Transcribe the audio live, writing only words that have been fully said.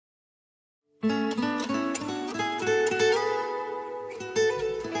Chiquitita,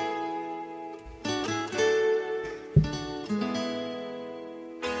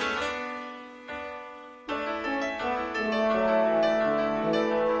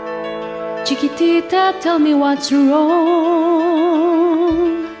 tell me what's wrong.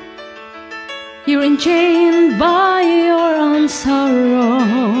 You're enchained by your own sorrow.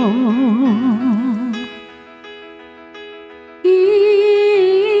 In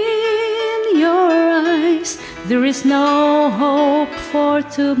your eyes, there is no hope for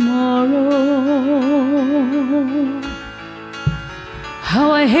tomorrow.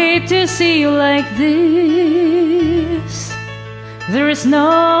 How I hate to see you like this. There is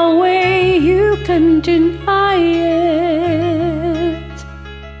no way you can deny it.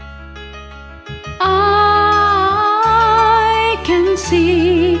 I can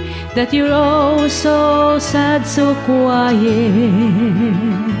see that you're oh so sad, so quiet.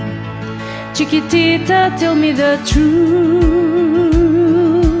 Chiquitita, tell me the truth.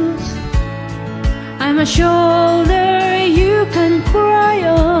 I'm a shoulder you can cry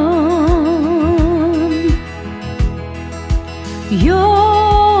on. Your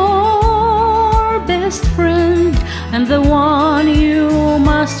best friend and the one you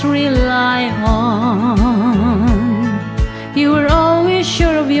must rely on. You were always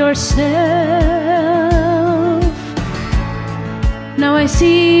sure of yourself. Now I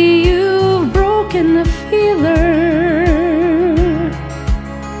see you've broken the feeler.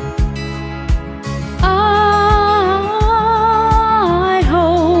 I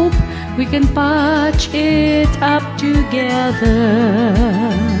hope we can patch it up together.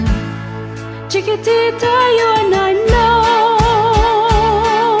 Chiquitita, you and I know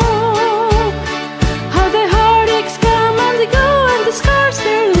how the heartaches come and they go, and the scars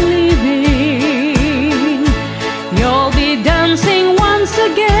they're leaving. You'll be dancing once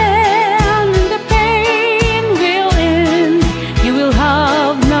again, and the pain will end. You will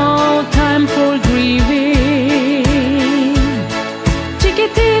have no time for grieving.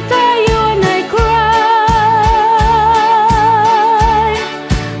 Chiquitita, you and I cry,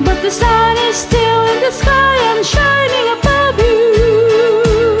 but the sun is still in the sky and shining above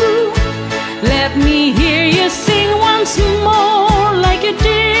you. Let me hear you sing once more like you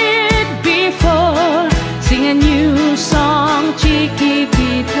did before. Sing a new song,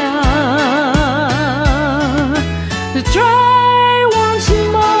 Chiquitita. Try once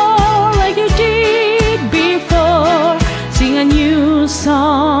more like you did before. Sing a new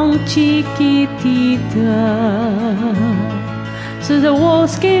song, Chiquitita. So the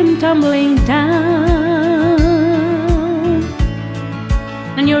walls came tumbling down,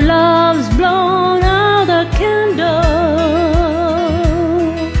 and your love's blown out a candle.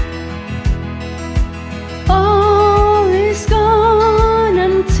 All is gone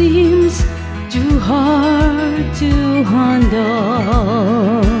and seems too hard to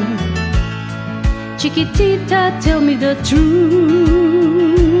handle. Chiquitita, tell me the truth.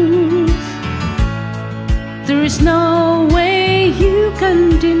 There is no way you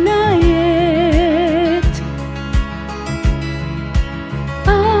can deny it.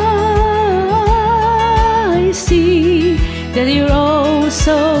 I see that you're oh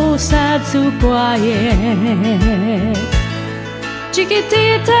so sad, so quiet.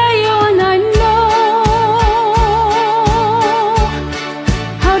 Chiquitita, you and I know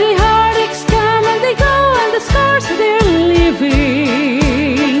how the heartaches come and they go, and the scars they're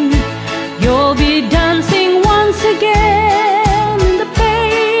leaving. You'll be dancing once again, and the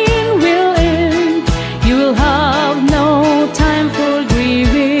pain will end. You will have no time for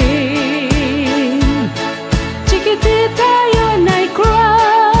grieving. Chiquitita, you and I cry,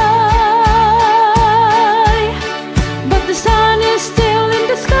 but the sun is still in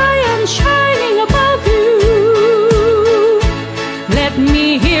the sky and shining above you. Let me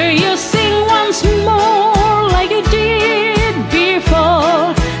hear you sing once more like you did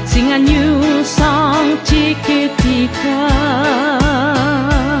before. Sing a new song, Chiquitita.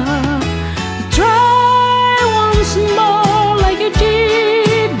 Try once more like you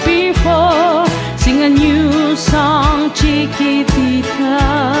did before. Sing a new song, Chiquitita.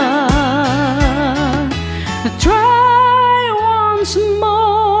 Try once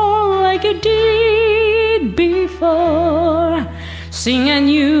more like you did before. Sing a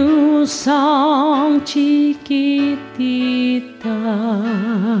new song, Chiquitita.